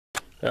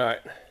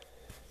Alright,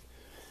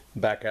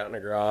 back out in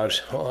the garage.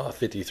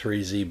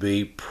 53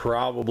 ZB.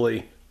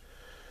 Probably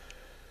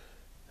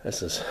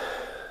this is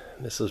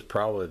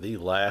probably the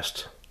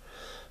last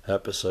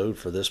episode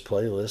for this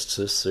playlist,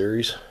 this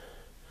series,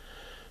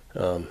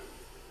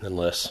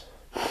 unless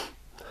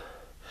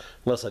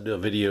I do a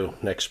video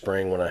next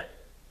spring when I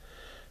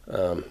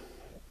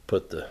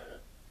put the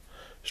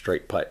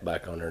straight pipe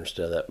back on there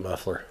instead of that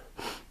muffler.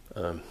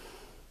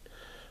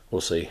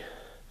 We'll see.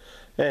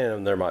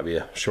 And there might be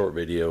a short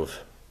video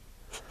of,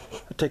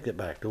 I take that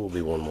back, there will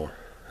be one more,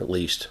 at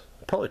least,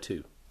 probably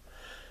two.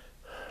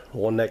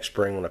 One next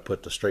spring when I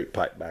put the straight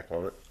pipe back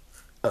on it,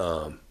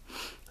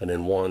 and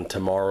then one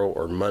tomorrow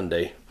or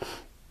Monday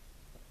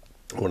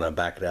when I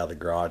back it out of the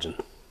garage and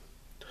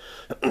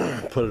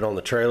put it on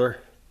the trailer.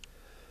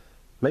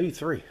 Maybe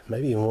three,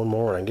 maybe even one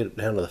more, and I can get it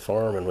down to the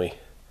farm and we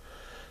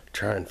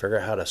try and figure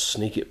out how to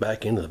sneak it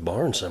back into the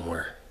barn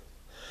somewhere.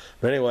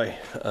 But anyway,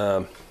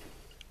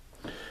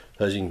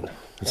 as you can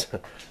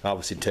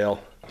obviously tell,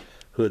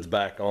 hood's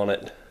back on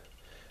it,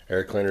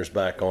 air cleaner's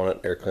back on it,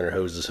 air cleaner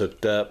hose is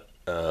hooked up.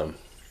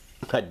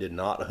 I did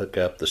not hook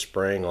up the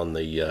spring on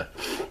the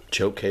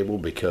choke cable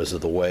because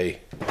of the way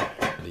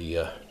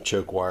the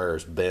choke wire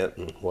is bent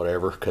and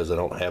whatever, because I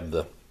don't have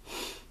the,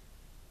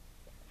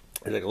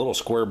 there's like a little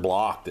square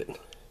block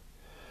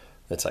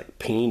that's like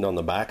peened on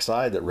the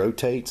backside that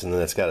rotates, and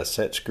then it's got a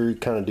set screw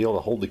kind of deal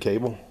to hold the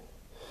cable.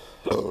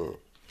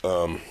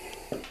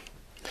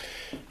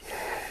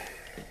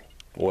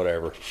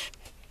 Whatever.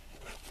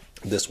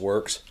 This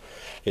works.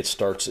 It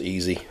starts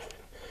easy.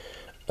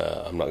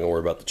 I'm not gonna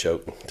worry about the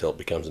choke until it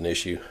becomes an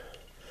issue.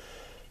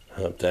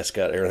 That's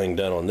got everything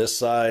done on this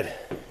side,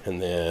 and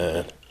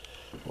then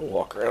we'll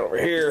walk around over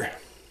here,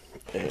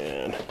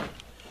 and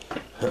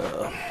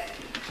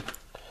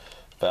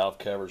valve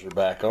covers are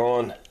back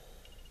on.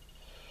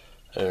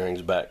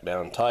 Everything's back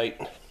down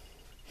tight.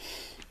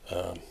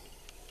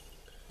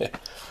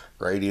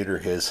 Radiator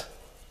has,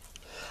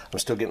 I'm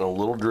still getting a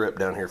little drip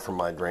down here from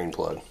my drain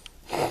plug,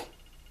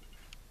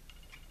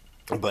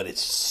 but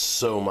it's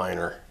so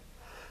minor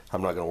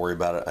I'm not going to worry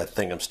about it. I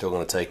think I'm still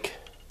going to take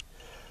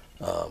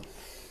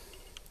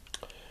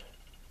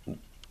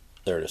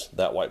there it is,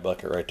 that white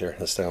bucket right there.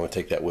 This time I'm going to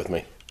take that with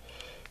me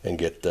and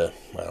get I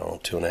don't know,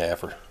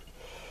 2.5 or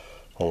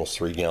almost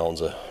 3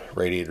 gallons of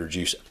radiator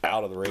juice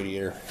out of the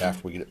radiator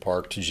after we get it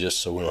parked,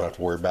 just so we don't have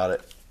to worry about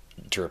it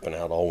dripping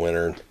out all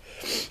winter. And,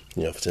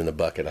 you know, if it's in the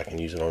bucket, I can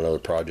use it on another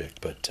project.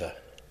 But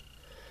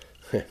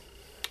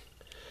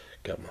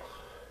got my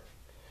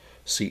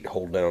seat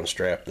hold down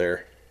strap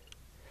there.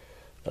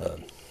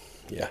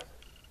 Yeah,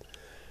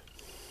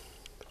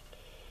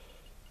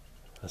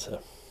 that's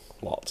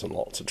lots and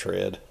lots of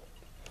tread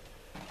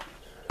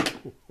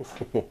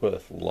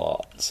with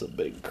lots of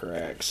big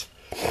cracks.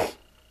 If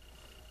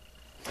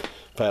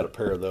I had a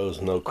pair of those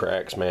with no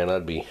cracks, man,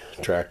 I'd be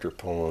tractor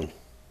pulling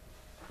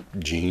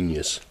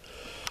genius.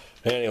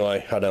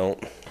 Anyway, I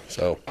don't.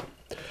 So,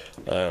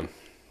 go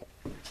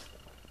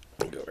over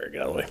here,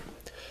 get out of the way.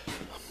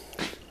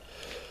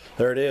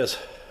 There it is,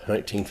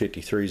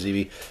 1953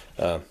 ZB.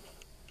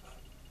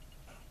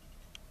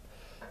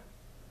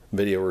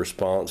 Video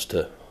response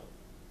to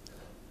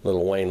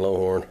little Wayne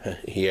Lowhorn.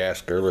 He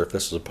asked earlier if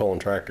this is a pulling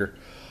tractor.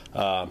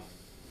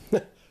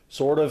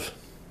 Sort of,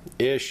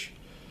 ish.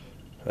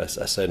 I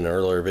said in an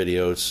earlier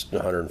video, it's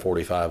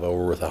 145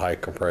 over with a high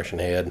compression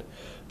head.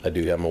 I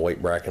do have my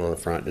weight bracket on the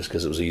front just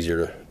because it was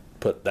easier to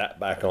put that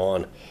back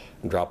on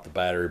and drop the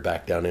battery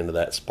back down into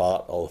that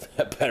spot. Although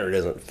that battery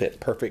doesn't fit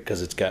perfect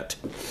because it's got,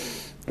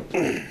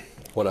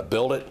 when I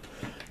built it,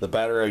 the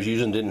battery I was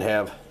using didn't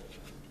have,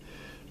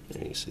 you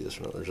can see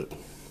this one, there's a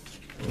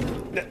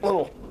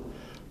little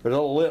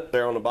lip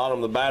there on the bottom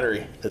of the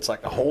battery. It's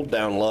like a hold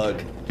down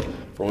lug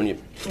for when you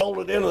bolt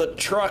it into the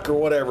truck or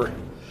whatever.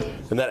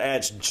 And that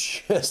adds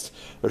just,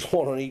 there's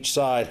one on each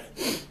side,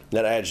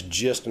 that adds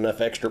just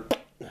enough extra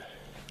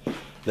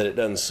that it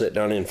doesn't sit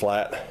down in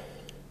flat.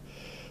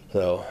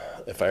 So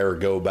if I ever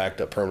go back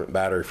to a permanent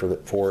battery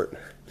for it,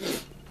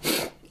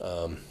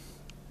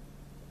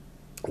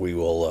 we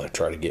will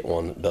try to get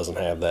one that doesn't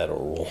have that,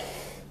 or we'll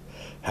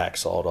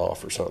hacksaw it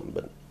off or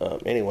something.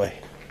 But anyway,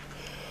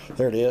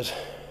 there it is,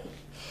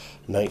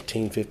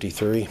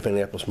 1953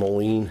 Minneapolis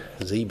Moline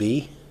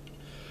ZB.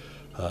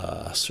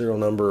 Serial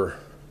number,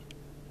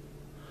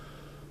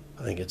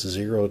 I think it's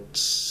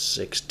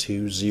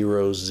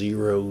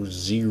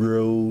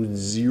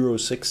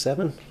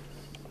 062000067.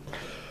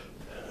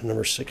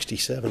 Number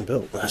 67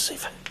 built. Let's see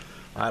if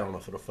I don't know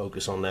if it'll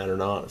focus on that or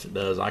not. If it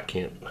does, I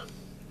can't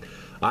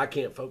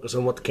focus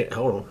on what the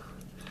hold on.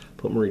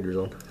 Put my readers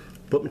on.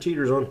 Put my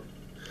cheaters on.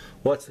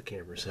 What's the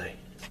camera say?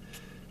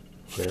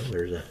 Well,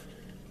 there's a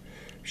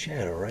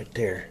shadow right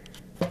there.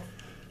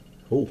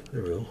 Oh,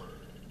 there we go.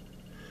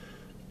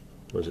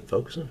 Was it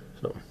focusing?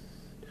 Something.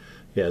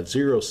 Yeah,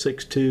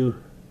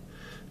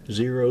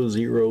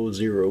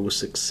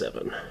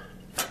 062000067.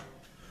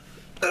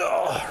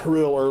 Oh,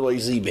 real early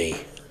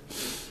ZB.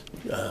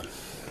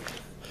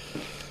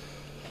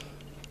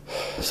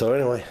 So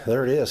anyway,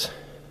 there it is.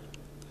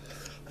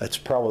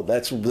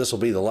 this will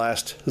be the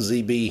last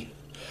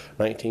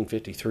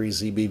 1953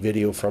 ZB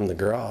video from the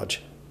garage.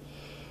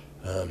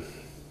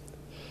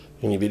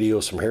 Any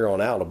videos from here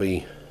on out will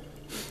be,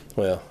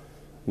 well,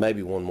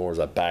 maybe one more as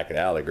I back it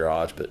out of the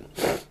garage, but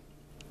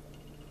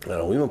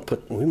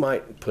we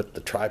might put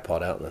the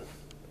tripod out and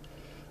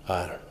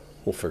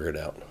we'll figure it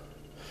out.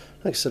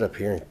 I can sit up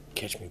here and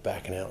catch me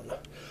backing out.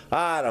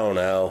 I don't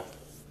know.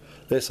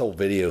 This whole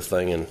video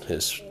thing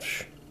is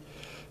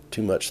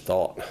too much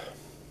thought.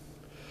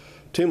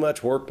 Too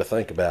much work to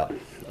think about.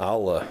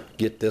 I'll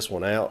get this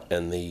one out,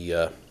 and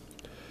the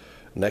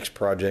next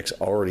project's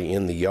already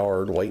in the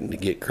yard waiting to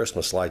get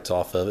Christmas lights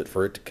off of it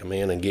for it to come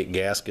in and get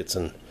gaskets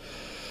and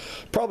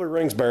probably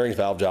rings, bearings,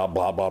 valve job,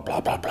 blah, blah,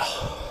 blah, blah,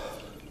 blah.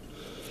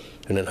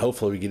 And then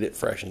hopefully we get it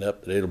freshened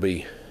up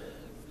that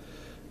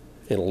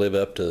it'll live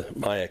up to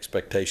my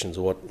expectations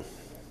of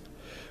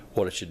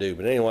what it should do.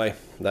 But anyway,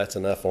 that's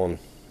enough on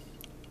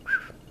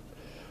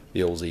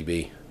the old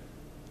ZB.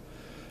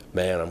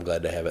 Man, I'm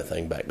glad to have that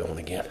thing back going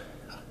again.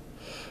 I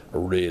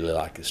really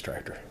like this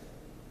tractor.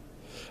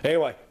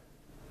 Anyway,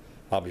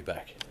 I'll be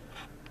back.